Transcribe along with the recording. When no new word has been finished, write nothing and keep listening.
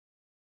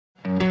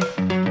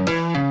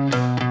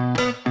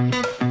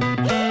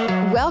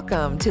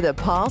Welcome to the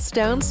Paul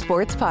Stone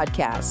Sports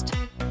Podcast.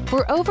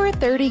 For over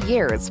 30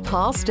 years,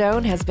 Paul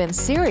Stone has been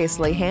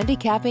seriously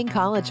handicapping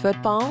college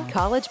football,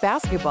 college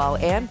basketball,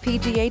 and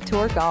PGA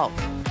Tour golf.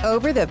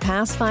 Over the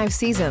past 5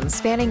 seasons,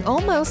 spanning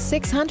almost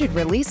 600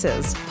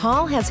 releases,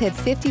 Paul has hit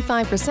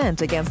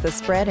 55% against the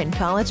spread in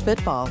college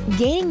football,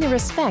 gaining the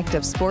respect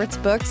of sports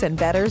books and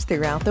bettors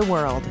throughout the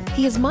world.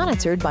 He is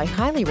monitored by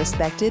highly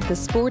respected The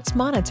Sports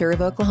Monitor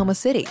of Oklahoma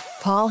City.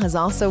 Paul has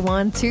also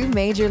won 2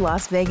 major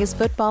Las Vegas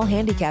football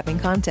handicapping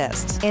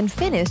contests and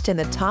finished in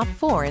the top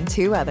 4 in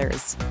 2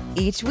 others.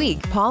 Each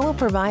week, Paul will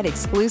provide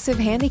exclusive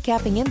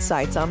handicapping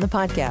insights on the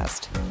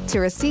podcast. To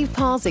receive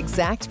Paul's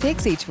exact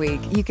picks each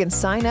week, you can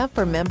sign up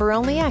for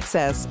member-only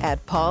access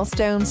at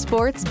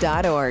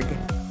paulstonesports.org.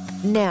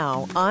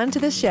 Now, on to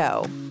the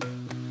show.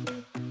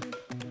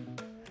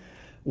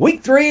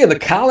 Week 3 of the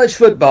college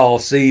football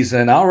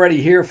season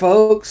already here,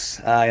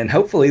 folks, and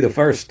hopefully the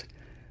first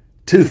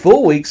 2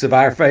 full weeks of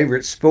our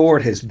favorite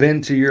sport has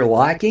been to your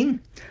liking.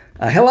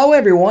 Hello,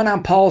 everyone.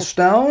 I'm Paul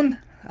Stone.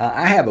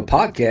 I have a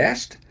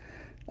podcast,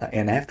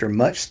 and after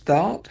much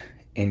thought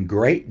and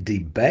great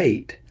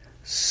debate,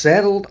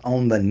 settled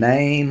on the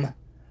name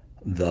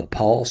the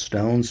Paul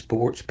Stone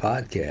Sports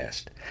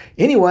Podcast.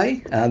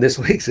 Anyway, this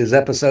week's is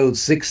episode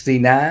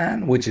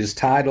 69, which is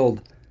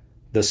titled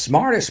The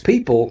Smartest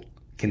People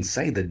Can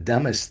Say the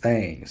Dumbest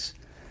Things.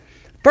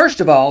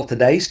 First of all,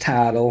 today's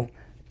title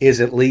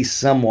is at least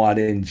somewhat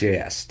in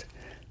jest.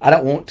 I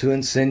don't want to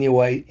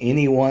insinuate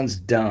anyone's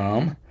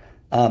dumb.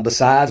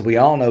 Besides, we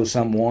all know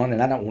someone,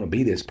 and I don't want to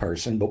be this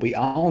person, but we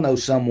all know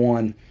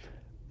someone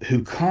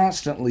who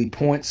constantly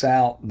points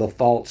out the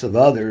faults of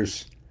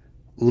others,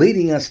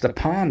 leading us to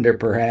ponder,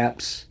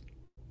 perhaps,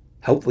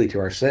 hopefully to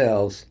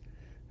ourselves,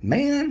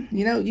 man,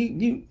 you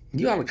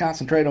ought to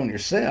concentrate on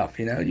yourself.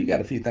 You got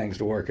a few things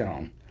to work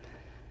on.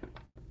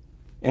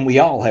 And we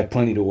all have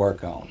plenty to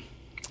work on.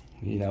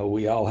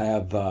 We all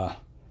have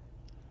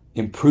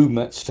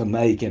improvements to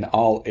make in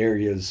all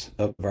areas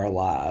of our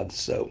lives.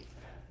 So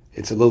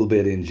it's a little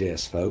bit in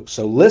jest, folks.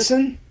 So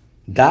listen,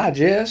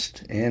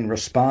 digest, and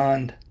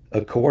respond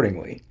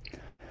accordingly.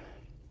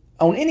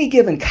 On any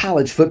given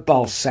college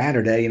football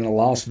Saturday in a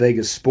Las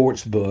Vegas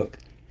sports book,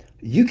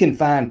 you can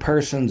find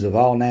persons of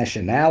all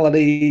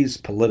nationalities,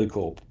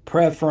 political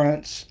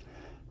preference,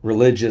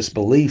 religious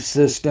belief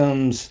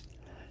systems,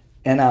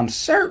 and I'm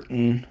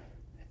certain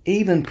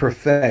even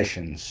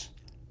professions,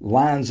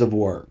 lines of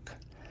work.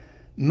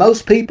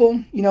 Most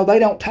people, they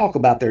don't talk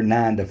about their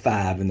 9 to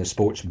 5 in the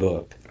sports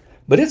book,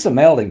 but it's a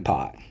melting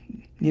pot.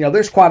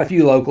 There's quite a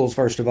few locals,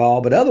 first of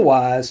all, but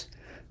otherwise,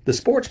 the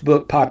sports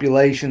book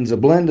population's a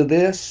blend of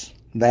this,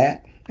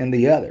 that, and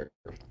the other.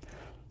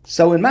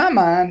 So in my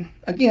mind,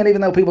 again,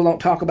 even though people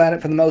don't talk about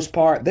it for the most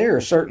part, there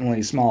are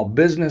certainly small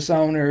business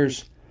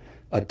owners,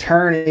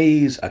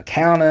 attorneys,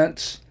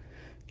 accountants,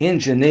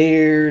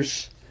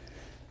 engineers,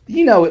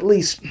 at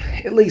least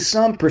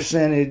some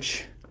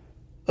percentage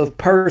of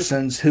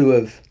persons who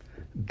have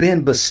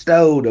been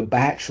bestowed a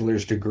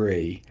bachelor's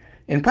degree,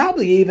 and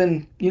probably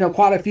even,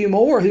 quite a few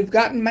more who've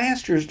gotten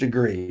master's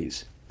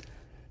degrees.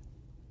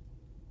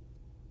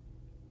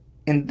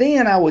 And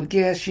then I would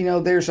guess,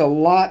 there's a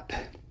lot,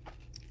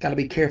 got to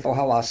be careful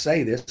how I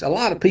say this, a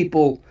lot of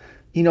people,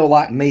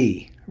 like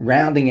me,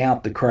 rounding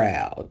out the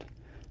crowd.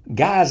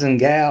 Guys and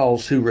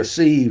gals who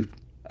received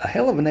a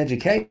hell of an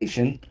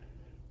education,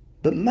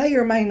 but may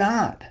or may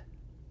not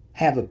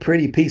have a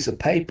pretty piece of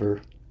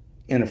paper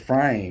in a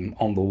frame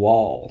on the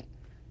wall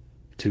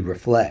to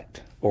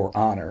reflect or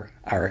honor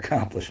our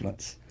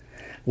accomplishments.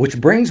 Which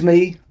brings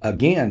me,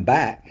 again,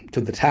 back to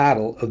the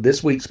title of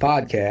this week's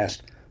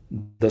podcast,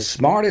 The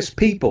Smartest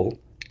People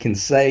Can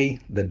Say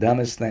the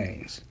Dumbest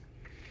Things.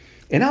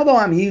 And although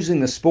I'm using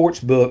the sports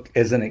book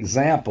as an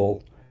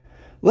example,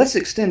 let's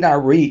extend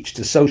our reach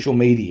to social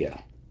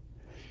media.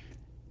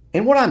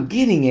 And what I'm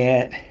getting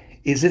at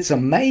is it's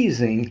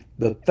amazing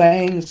the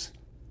things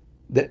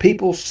that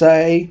people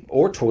say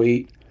or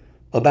tweet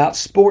about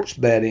sports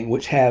betting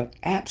which have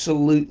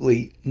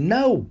absolutely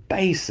no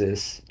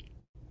basis,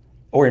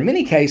 or in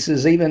many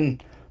cases even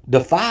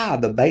defy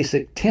the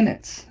basic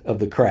tenets of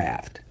the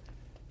craft.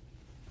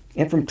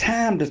 And from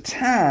time to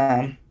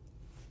time,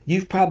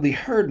 you've probably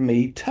heard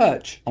me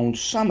touch on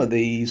some of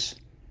these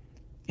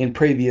in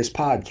previous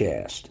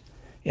podcasts.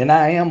 And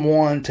I am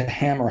one to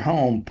hammer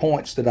home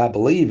points that I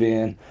believe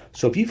in.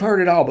 So if you've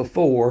heard it all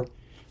before,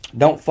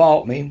 don't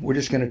fault me. We're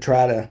just going to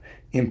try to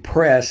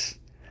impress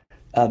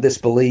this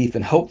belief,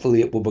 and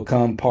hopefully it will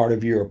become part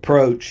of your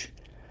approach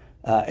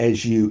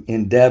as you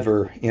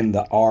endeavor in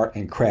the art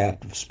and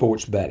craft of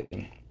sports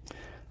betting.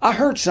 I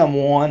heard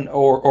someone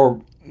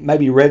or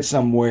maybe read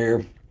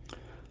somewhere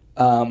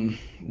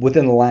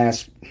within the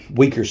last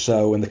week or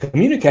so, and the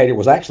communicator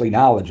was actually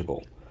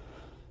knowledgeable.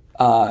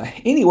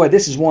 Anyway,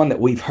 this is one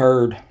that we've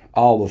heard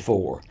all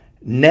before.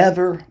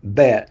 Never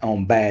bet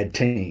on bad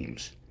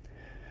teams.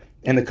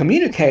 And the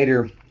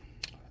communicator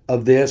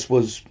of this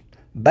was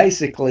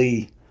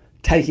basically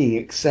taking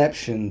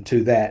exception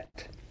to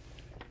that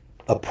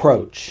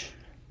approach.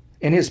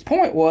 And his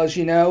point was,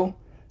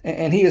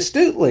 and he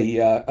astutely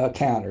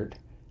countered,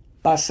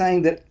 by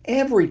saying that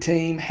every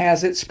team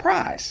has its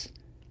price.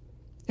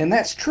 And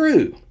that's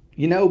true,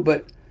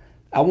 but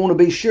I want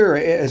to be sure,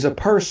 as a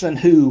person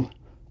who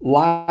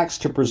likes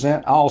to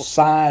present all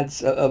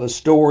sides of a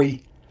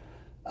story,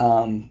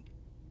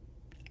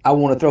 I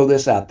want to throw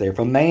this out there. If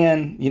a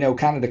man,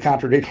 kind of to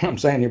contradict what I'm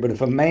saying here, but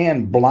if a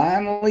man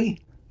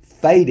blindly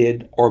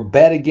faded or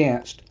bet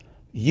against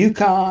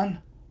UConn,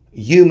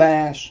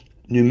 UMass,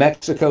 New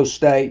Mexico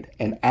State,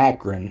 and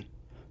Akron,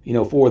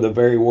 four of the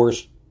very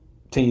worst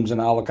teams in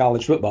all of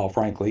college football,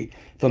 frankly.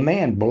 If a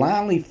man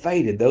blindly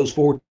faded those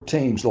four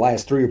teams the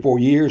last 3 or 4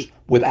 years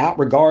without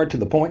regard to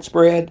the point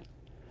spread,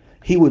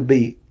 he would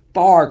be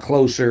far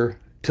closer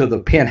to the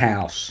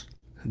penthouse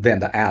than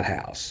the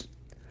outhouse.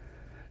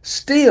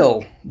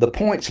 Still, the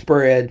point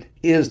spread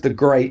is the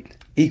great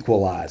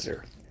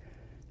equalizer.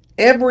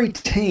 Every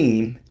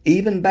team,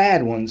 even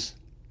bad ones,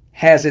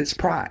 has its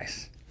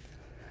price.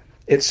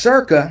 At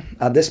Circa,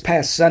 this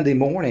past Sunday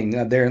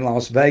morning there in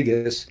Las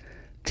Vegas,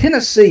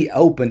 Tennessee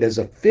opened as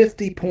a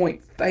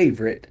 50-point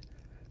favorite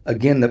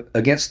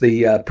against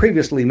the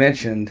previously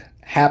mentioned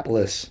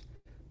hapless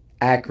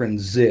Akron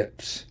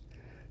Zips.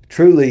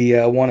 Truly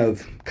one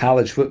of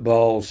college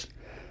football's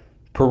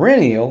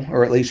perennial,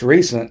 or at least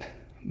recent,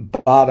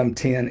 bottom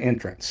 10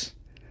 entrants.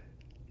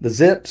 The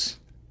Zips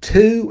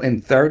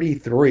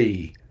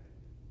 2-33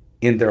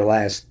 in their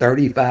last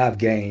 35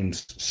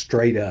 games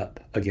straight up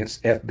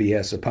against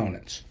FBS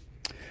opponents.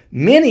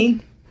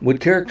 Many would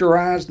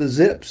characterize the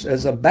Zips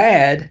as a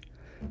bad,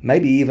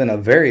 maybe even a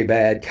very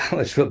bad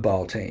college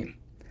football team.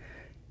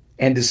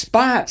 And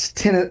despite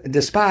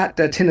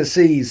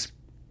Tennessee's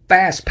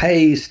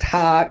fast-paced,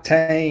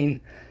 high-octane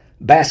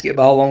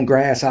basketball on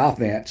grass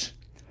offense,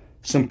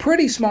 some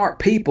pretty smart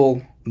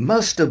people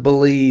must have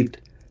believed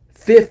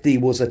 50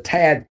 was a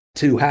tad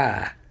too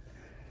high.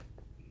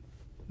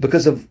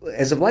 Because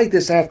as of late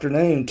this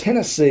afternoon,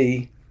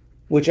 Tennessee,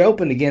 which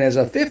opened again as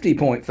a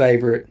 50-point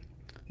favorite,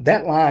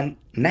 that line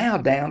now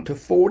down to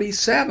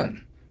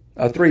 47,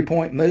 a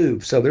 3-point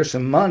move. So there's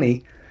some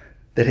money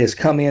that has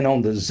come in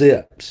on the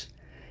Zips.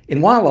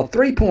 And while a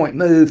 3-point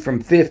move from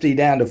 50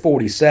 down to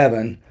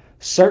 47,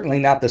 certainly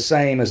not the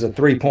same as a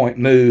 3-point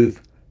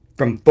move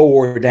from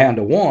 4 down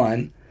to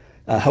 1,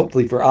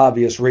 hopefully for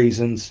obvious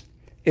reasons,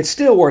 it's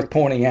still worth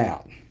pointing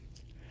out.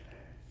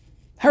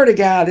 Heard a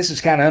guy, this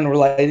is kind of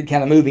unrelated,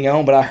 kind of moving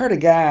on, but I heard a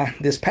guy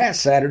this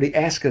past Saturday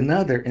ask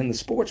another in the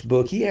sports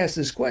book. He asked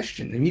this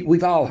question, and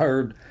we've all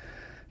heard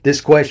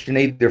this question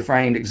either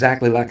framed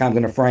exactly like I'm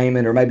going to frame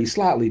it or maybe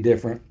slightly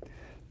different,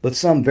 but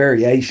some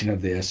variation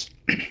of this.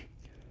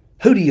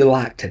 Who do you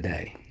like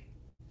today?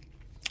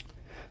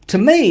 To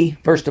me,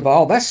 first of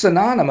all, that's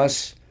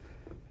synonymous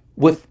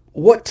with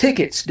what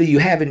tickets do you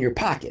have in your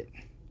pocket?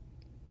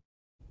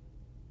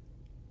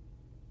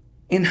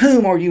 In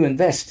whom are you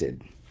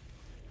invested?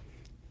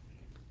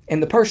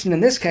 And the person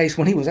in this case,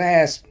 when he was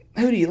asked,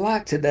 who do you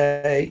like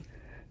today?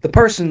 The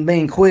person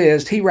being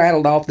quizzed, he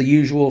rattled off the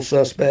usual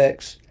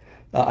suspects,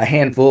 a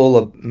handful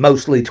of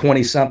mostly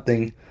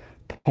 20-something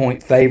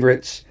point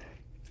favorites,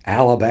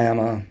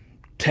 Alabama,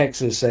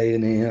 Texas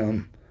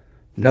A&M,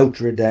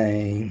 Notre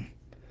Dame,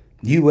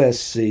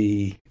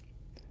 USC,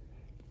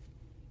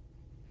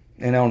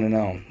 and on and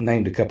on.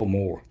 Named a couple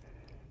more.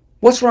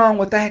 What's wrong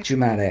with that, you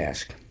might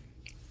ask?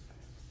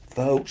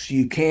 Folks,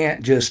 you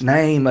can't just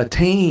name a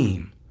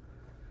team.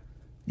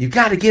 You've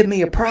got to give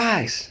me a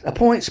price, a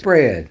point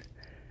spread.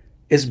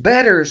 As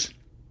bettors,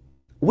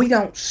 we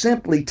don't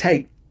simply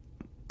take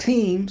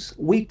teams,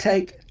 we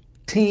take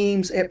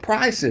teams at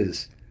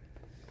prices.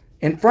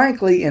 And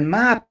frankly, in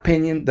my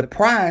opinion, the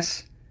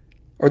price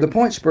or the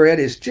point spread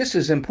is just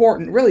as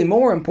important, really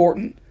more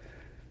important,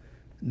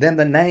 than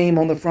the name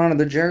on the front of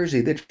the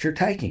jersey that you're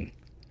taking.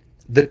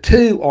 The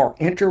two are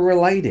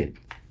interrelated.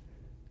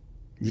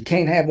 You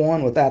can't have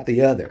one without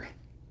the other.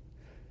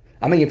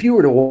 I mean, if you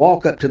were to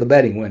walk up to the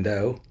betting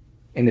window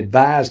and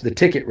advise the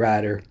ticket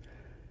writer,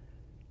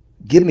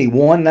 give me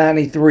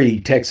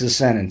 193 Texas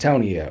San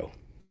Antonio,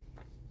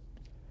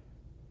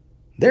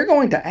 they're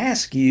going to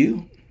ask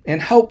you,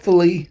 and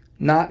hopefully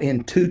not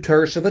in too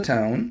terse of a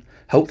tone,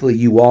 hopefully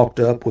you walked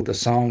up with a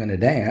song and a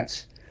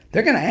dance,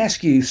 they're going to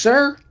ask you,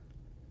 sir,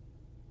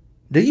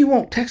 do you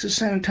want Texas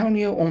San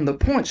Antonio on the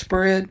point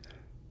spread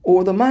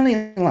or the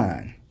money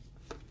line?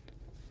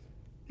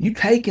 You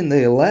taking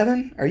the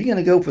 11? Or are you going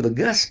to go for the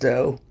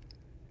gusto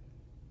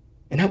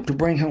and hope to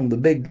bring home the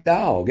big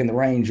dog in the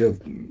range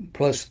of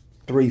plus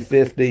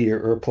 350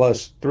 or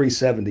plus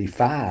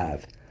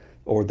 375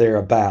 or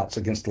thereabouts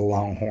against the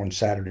Longhorns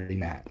Saturday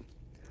night?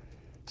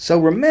 So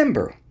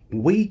remember,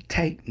 we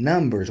take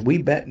numbers.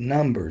 We bet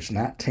numbers,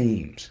 not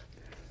teams.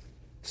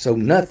 So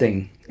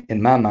nothing,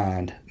 in my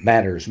mind,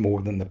 matters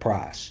more than the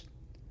price.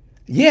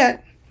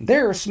 Yet,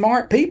 there are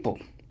smart people.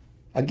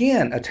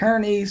 Again,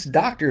 attorneys,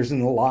 doctors,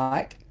 and the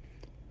like,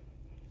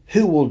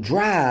 who will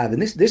drive,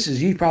 and this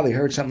is, you've probably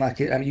heard something like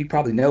it, I mean, you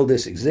probably know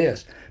this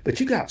exists, but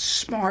you got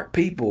smart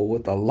people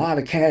with a lot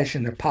of cash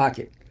in their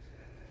pocket.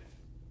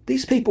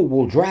 These people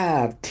will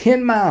drive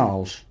 10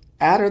 miles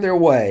out of their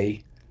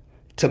way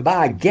to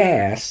buy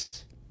gas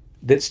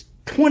that's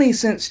 20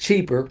 cents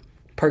cheaper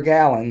per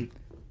gallon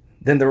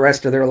than the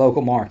rest of their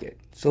local market.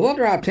 So they'll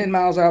drive 10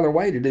 miles out of their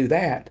way to do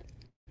that.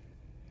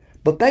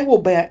 But they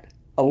will bet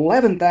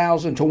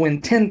 $11,000 to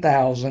win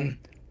 $10,000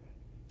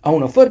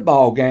 on a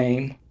football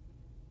game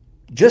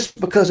just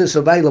because it's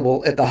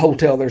available at the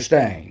hotel they're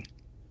staying.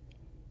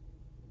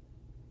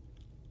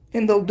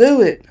 And they'll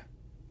do it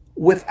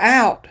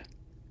without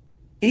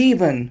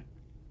even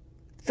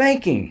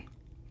thinking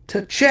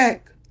to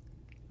check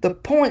the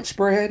point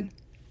spread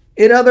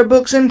at other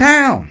books in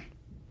town.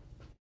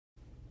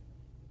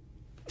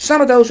 Some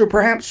of those are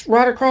perhaps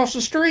right across the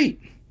street.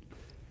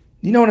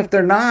 You know, and if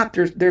they're not,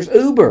 there's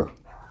Uber.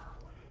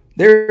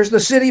 There's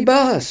the city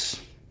bus.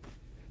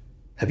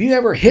 Have you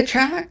ever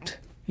hitchhiked?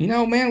 You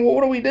know, man,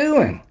 what are we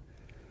doing?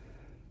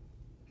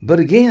 But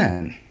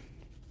again,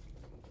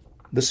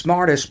 the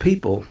smartest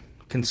people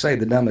can say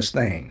the dumbest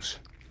things.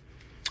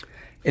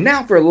 And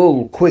now for a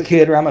little quick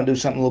hitter, I'm going to do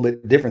something a little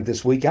bit different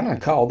this week. I'm going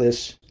to call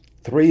this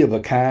Three of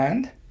a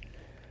Kind.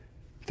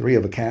 Three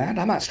of a Kind.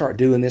 I might start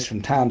doing this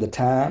from time to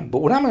time.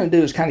 But what I'm going to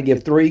do is kind of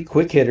give three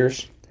quick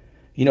hitters,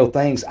 you know,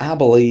 things I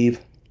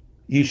believe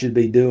you should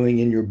be doing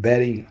in your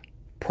betting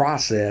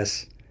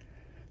process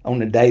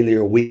on a daily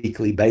or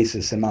weekly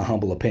basis, in my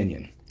humble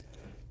opinion.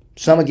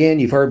 Some, again,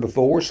 you've heard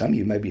before. Some of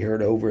you maybe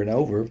heard over and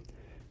over,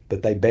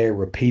 but they bear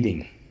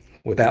repeating.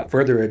 Without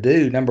further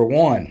ado, number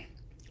one,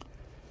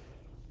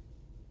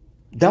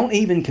 don't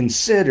even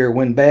consider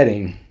when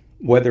betting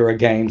whether a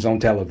game's on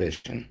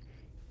television.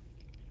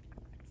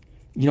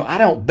 You know, I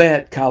don't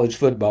bet college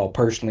football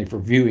personally for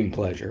viewing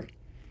pleasure.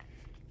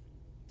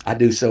 I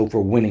do so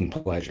for winning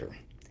pleasure.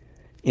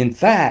 In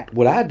fact,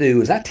 what I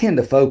do is I tend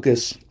to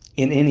focus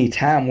in any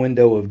time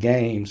window of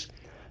games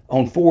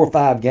on 4 or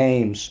 5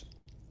 games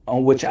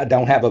on which I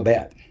don't have a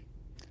bet.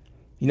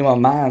 You know, my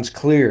mind's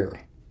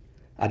clear.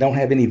 I don't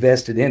have any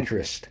vested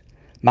interest.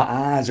 My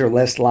eyes are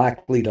less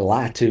likely to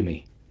lie to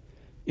me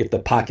if the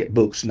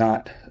pocketbook's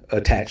not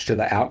attached to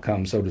the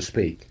outcome, so to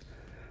speak.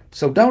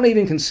 So don't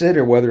even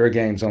consider whether a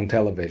game's on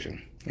television.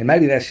 And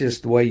maybe that's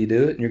just the way you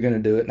do it, and you're going to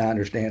do it, and I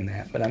understand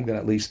that. But I'm going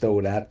to at least throw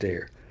it out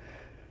there.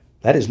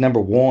 That is number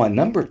one.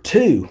 Number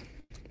two,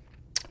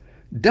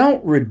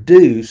 don't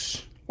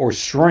reduce or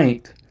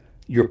shrink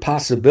your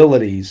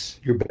possibilities,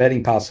 your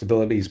betting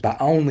possibilities, by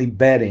only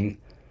betting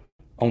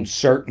on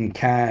certain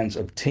kinds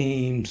of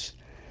teams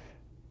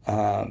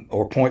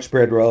or point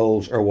spread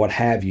rolls or what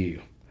have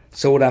you.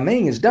 So what I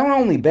mean is, don't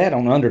only bet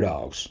on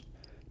underdogs.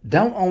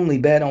 Don't only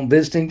bet on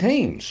visiting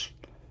teams.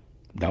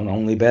 Don't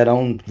only bet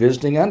on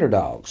visiting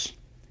underdogs.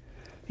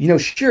 You know,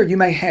 sure, you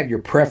may have your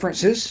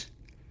preferences.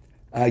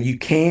 You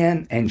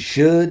can and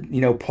should,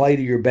 you know, play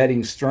to your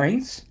betting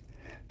strengths.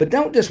 But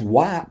don't just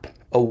wipe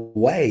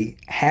away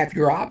half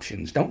your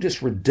options. Don't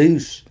just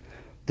reduce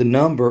the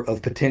number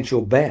of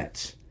potential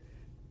bets.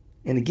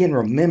 And again,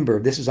 remember,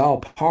 this is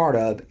all part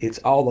of, it's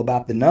all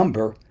about the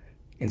number.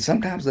 And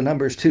sometimes the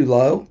number is too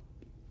low.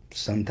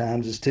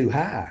 Sometimes it's too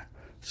high.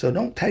 So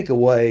don't take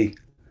away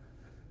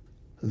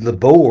the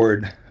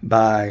board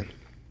by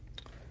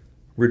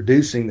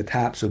reducing the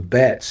types of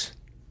bets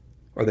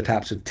or the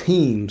types of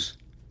teams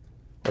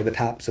or the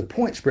types of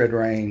point spread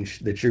range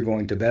that you're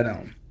going to bet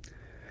on.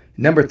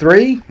 Number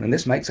three, and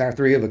this makes our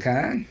three of a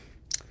kind,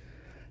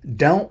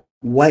 don't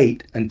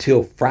wait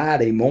until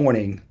Friday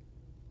morning,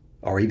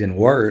 or even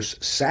worse,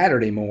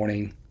 Saturday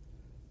morning,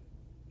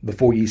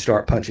 before you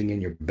start punching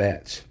in your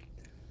bets.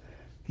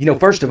 You know,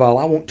 first of all,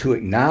 I want to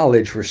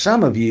acknowledge for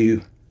some of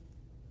you,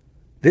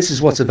 this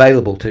is what's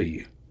available to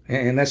you.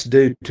 And that's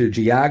due to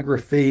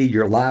geography,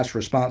 your life's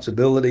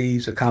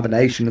responsibilities, a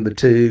combination of the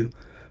two,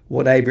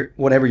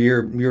 whatever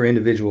your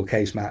individual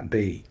case might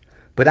be.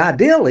 But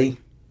ideally,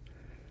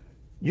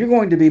 you're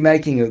going to be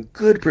making a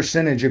good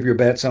percentage of your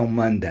bets on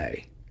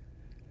Monday,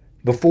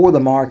 before the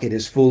market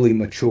is fully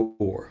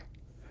mature,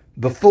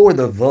 before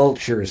the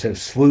vultures have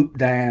swooped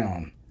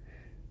down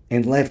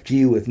and left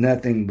you with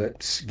nothing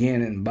but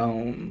skin and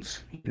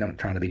bones. You know, I'm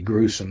trying to be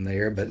gruesome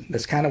there, but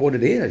that's kind of what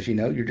it is. You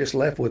know, you're just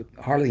left with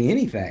hardly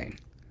anything.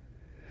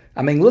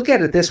 I mean, look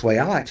at it this way.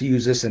 I like to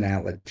use this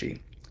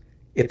analogy.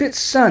 If it's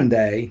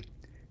Sunday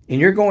and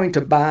you're going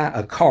to buy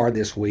a car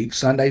this week,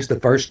 Sunday's the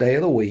first day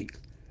of the week,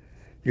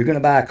 you're going to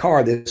buy a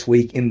car this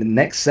week in the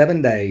next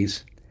 7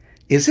 days,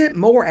 is it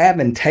more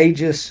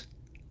advantageous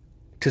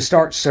to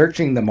start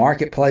searching the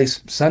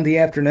marketplace Sunday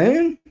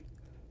afternoon?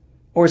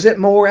 Or is it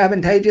more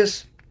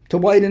advantageous to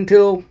wait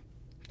until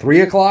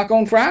 3 o'clock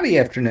on Friday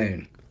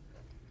afternoon?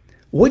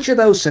 Which of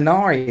those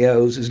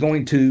scenarios is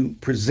going to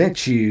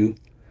present you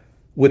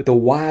with the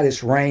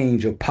widest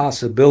range of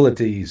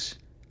possibilities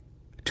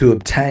to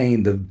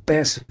obtain the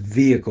best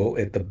vehicle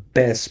at the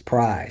best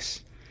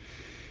price?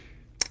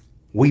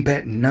 We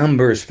bet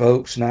numbers,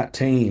 folks, not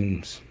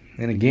teams.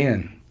 And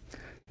again,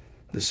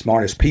 the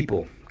smartest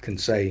people can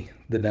say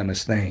the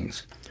dumbest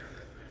things.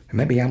 And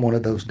maybe I'm one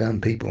of those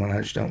dumb people and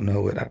I just don't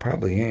know it. I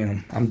probably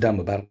am. I'm dumb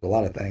about a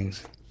lot of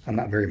things. I'm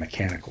not very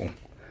mechanical.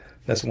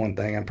 That's one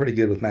thing. I'm pretty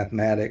good with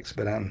mathematics,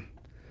 but I'm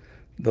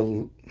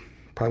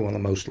probably one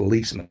of the most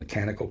least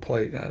mechanical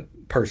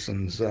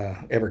persons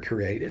ever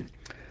created.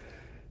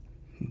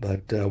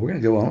 But we're going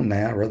to go on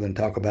now. Rather than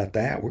talk about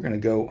that, we're going to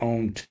go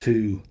on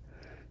to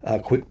a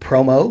quick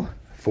promo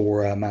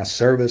for my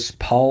service,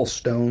 Paul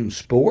Stone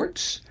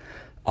Sports,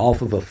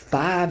 off of a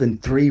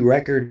 5-3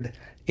 record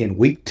in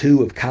week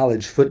 2 of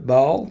college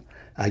football.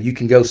 You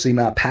can go see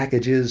my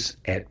packages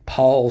at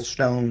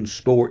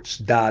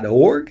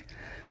paulstonesports.org.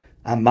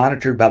 I'm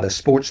monitored by the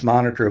Sports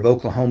Monitor of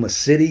Oklahoma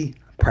City.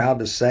 Proud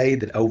to say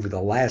that over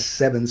the last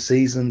 7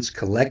 seasons,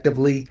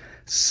 collectively,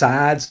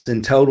 sides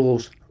and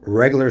totals,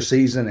 regular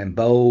season and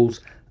bowls,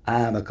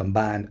 I am a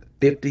combined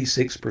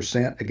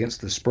 56%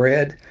 against the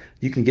spread.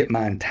 You can get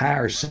my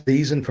entire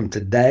season from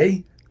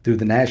today through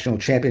the national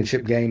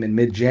championship game in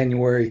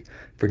mid-January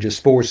for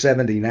just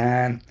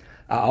 $4.79.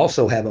 I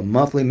also have a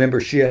monthly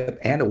membership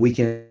and a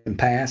weekend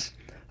pass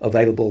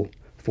available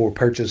for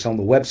purchase on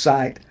the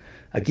website.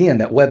 Again,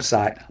 that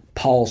website,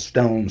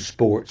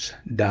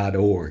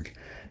 paulstonesports.org.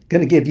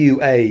 Going to give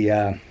you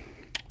a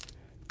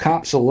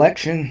comp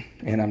selection,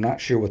 and I'm not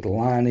sure what the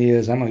line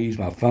is. I'm going to use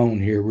my phone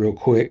here real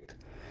quick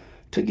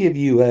to give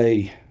you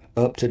a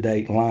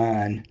up-to-date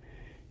line,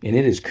 and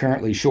it is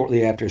currently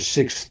shortly after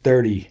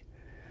 6:30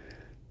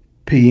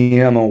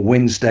 p.m. on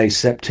Wednesday,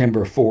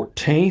 September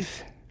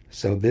 14th.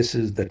 So this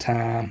is the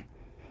time.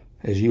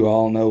 As you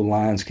all know,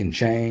 lines can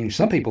change.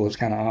 Some people, it's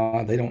kind of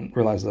odd. They don't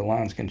realize that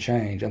lines can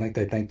change. I think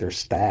they think they're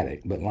static,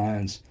 but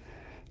lines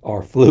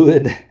are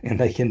fluid, and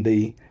they can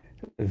be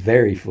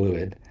very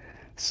fluid.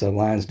 So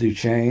lines do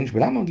change.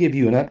 But I'm going to give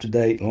you an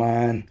up-to-date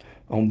line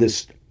on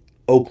this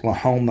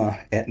Oklahoma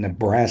at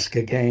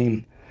Nebraska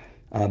game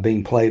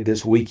being played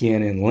this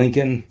weekend in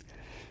Lincoln,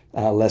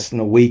 less than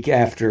a week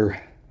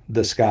after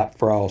the Scott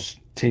Frost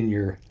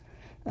tenure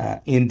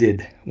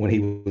ended when he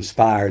was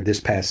fired this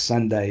past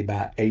Sunday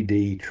by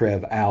A.D.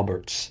 Trev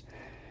Alberts.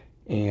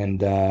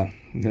 And I'm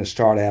going to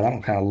start out, I'm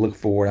going to kind of look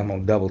forward. I'm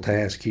going to double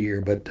task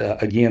here. But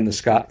again, the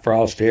Scott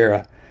Frost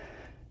era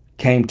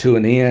came to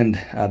an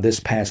end this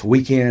past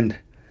weekend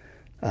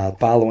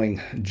following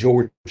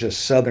Georgia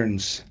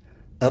Southern's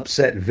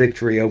upset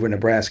victory over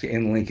Nebraska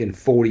in Lincoln,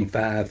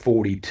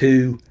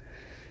 45-42.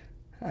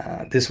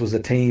 This was a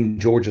team,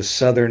 Georgia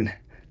Southern,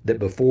 that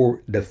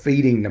before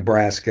defeating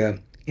Nebraska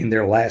in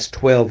their last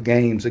 12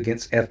 games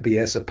against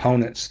FBS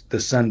opponents, the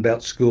Sun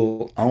Belt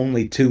school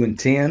only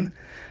 2-10.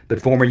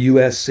 But former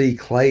USC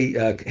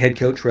head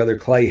coach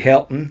Clay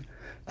Helton,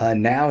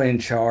 now in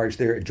charge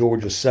there at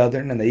Georgia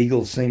Southern, and the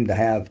Eagles seem to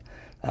have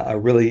a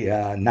really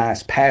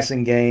nice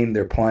passing game.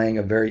 They're playing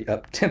a very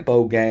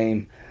up-tempo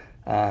game,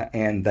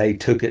 and they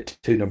took it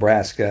to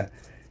Nebraska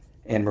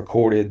and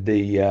recorded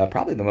the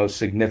probably the most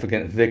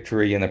significant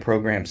victory in the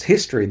program's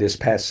history this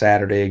past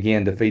Saturday,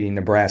 again defeating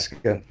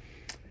Nebraska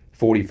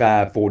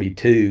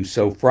 45-42.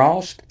 So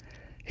Frost,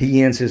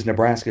 he ends his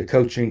Nebraska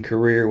coaching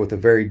career with a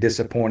very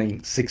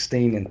disappointing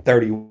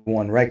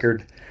 16-31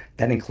 record.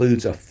 That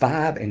includes a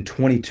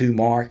 5-22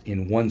 mark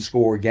in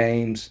one-score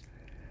games.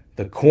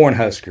 The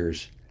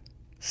Cornhuskers,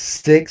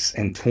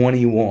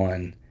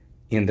 6-21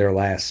 in their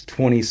last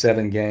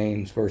 27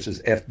 games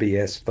versus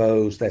FBS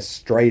foes. That's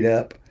straight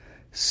up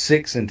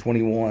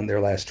 6-21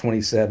 their last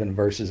 27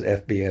 versus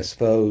FBS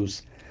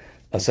foes.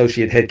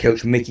 Associate head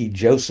coach Mickey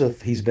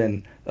Joseph, he's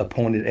been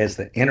appointed as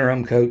the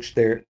interim coach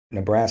there at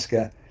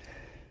Nebraska.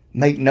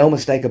 Make no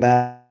mistake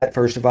about it,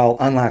 first of all,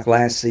 unlike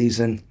last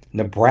season,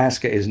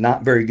 Nebraska is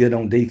not very good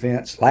on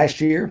defense.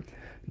 Last year,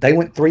 they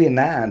went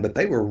 3-9, but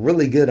they were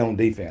really good on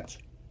defense.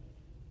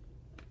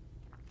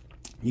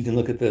 You can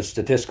look at the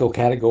statistical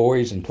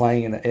categories and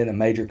playing in a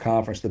major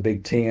conference, the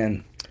Big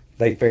Ten.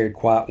 They fared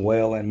quite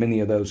well in many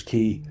of those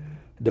key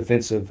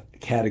defensive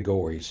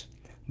categories.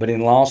 But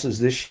in losses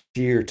this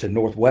year to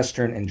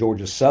Northwestern and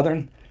Georgia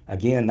Southern,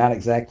 again, not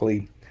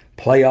exactly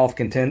playoff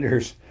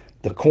contenders,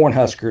 the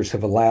Cornhuskers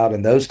have allowed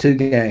in those 2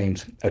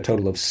 games a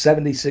total of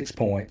 76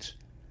 points,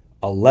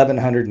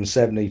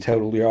 1,170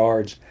 total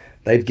yards.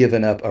 They've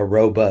given up a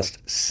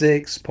robust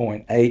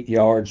 6.8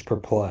 yards per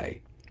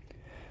play.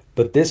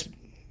 But this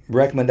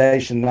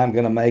recommendation that I'm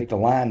going to make, the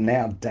line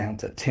now down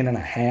to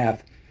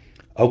 10.5.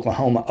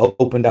 Oklahoma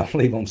opened, I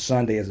believe, on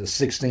Sunday as a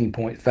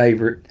 16-point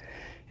favorite,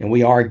 and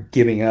we are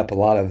giving up a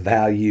lot of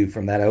value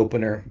from that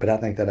opener, but I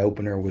think that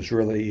opener was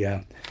really,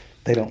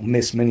 they don't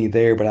miss many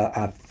there, but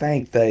I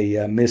think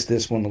they missed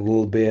this one a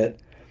little bit.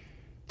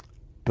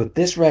 But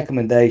this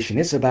recommendation,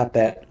 it's about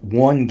that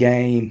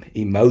one-game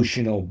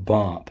emotional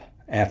bump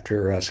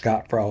after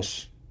Scott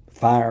Frost's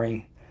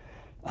firing.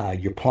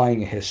 You're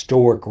playing a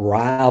historic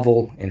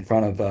rival in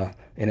front of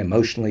an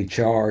emotionally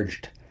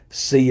charged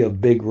sea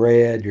of Big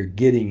Red. You're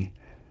getting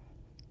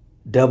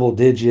double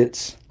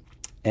digits.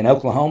 And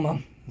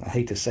Oklahoma, I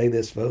hate to say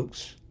this,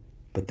 folks,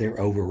 but they're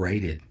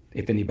overrated.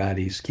 If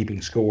anybody's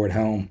keeping score at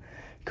home,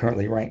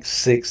 currently ranked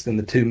 6th in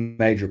the 2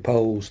 major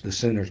polls. The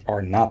Sooners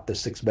are not the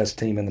 6th best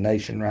team in the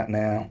nation right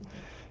now.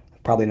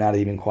 Probably not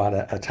even quite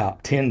a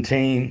top 10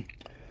 team.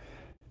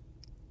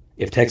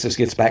 If Texas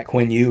gets back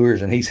Quinn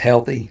Ewers and he's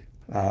healthy,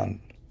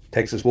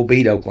 Texas will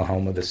beat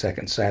Oklahoma the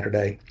second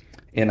Saturday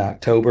in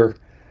October.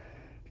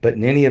 But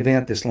in any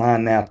event, this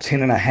line now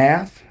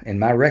 10.5. And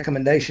my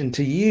recommendation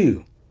to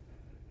you,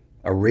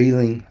 a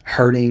reeling,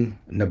 hurting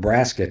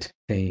Nebraska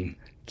team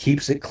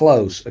keeps it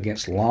close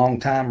against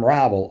longtime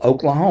rival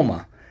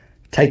Oklahoma,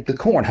 take the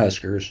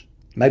Cornhuskers.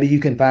 Maybe you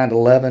can find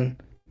 11,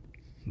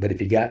 but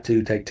if you got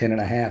to, take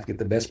 10.5, get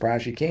the best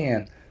price you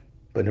can.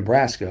 But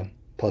Nebraska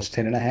plus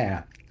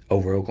 10.5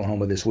 over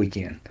Oklahoma this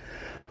weekend.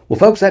 Well,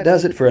 folks, that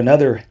does it for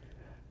another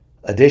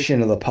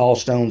edition of the Paul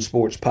Stone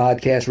Sports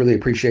Podcast. Really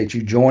appreciate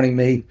you joining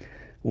me.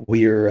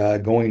 We are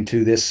going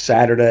to this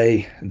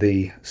Saturday,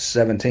 the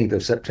 17th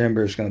of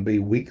September, is going to be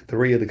week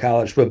 3 of the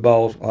college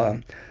football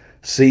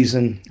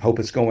season. Hope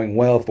it's going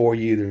well for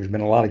you. There's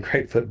been a lot of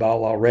great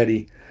football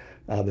already.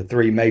 The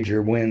 3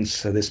 major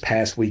wins this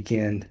past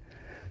weekend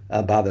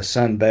by the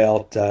Sun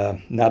Belt.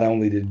 Not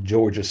only did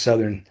Georgia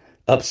Southern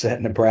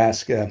upset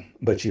Nebraska,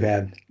 but you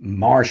had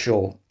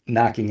Marshall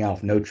knocking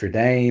off Notre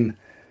Dame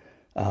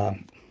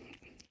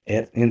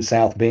in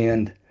South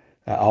Bend.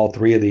 All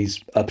 3 of these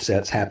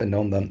upsets happened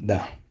on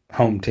the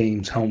home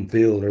team's home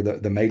field, or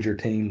the major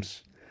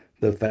teams,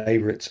 the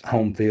favorites'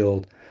 home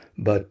field.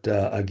 But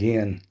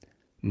again,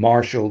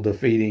 Marshall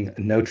defeating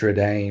Notre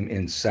Dame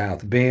in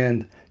South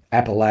Bend,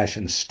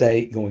 Appalachian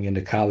State going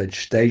into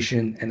College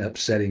Station and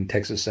upsetting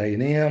Texas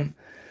A&M,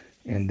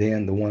 and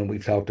then the one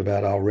we've talked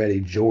about already,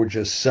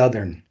 Georgia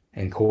Southern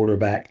and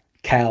quarterback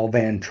Cal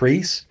Van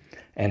Treese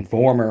and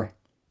former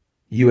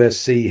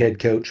USC head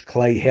coach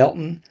Clay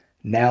Helton,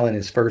 now in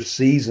his first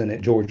season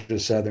at Georgia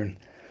Southern,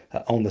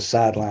 on the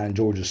sideline.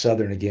 Georgia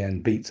Southern again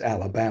beats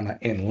Alabama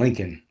in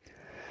Lincoln.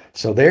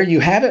 So there you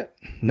have it.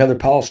 Another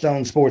Paul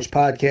Stone Sports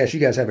Podcast. You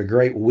guys have a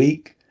great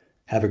week.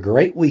 Have a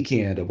great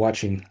weekend of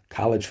watching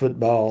college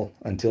football.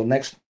 Until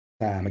next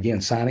time,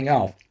 again, signing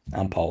off,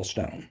 I'm Paul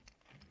Stone.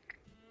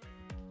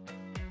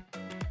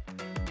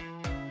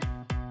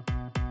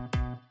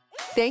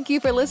 Thank you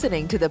for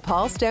listening to the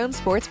Paul Stone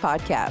Sports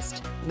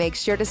Podcast. Make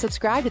sure to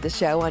subscribe to the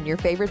show on your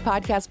favorite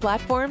podcast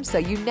platform so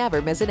you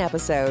never miss an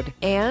episode.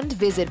 And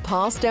visit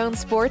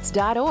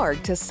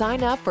paulstonesports.org to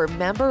sign up for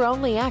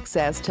member-only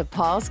access to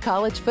Paul's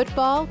college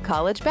football,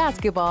 college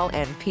basketball,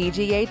 and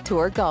PGA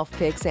Tour golf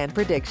picks and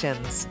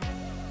predictions.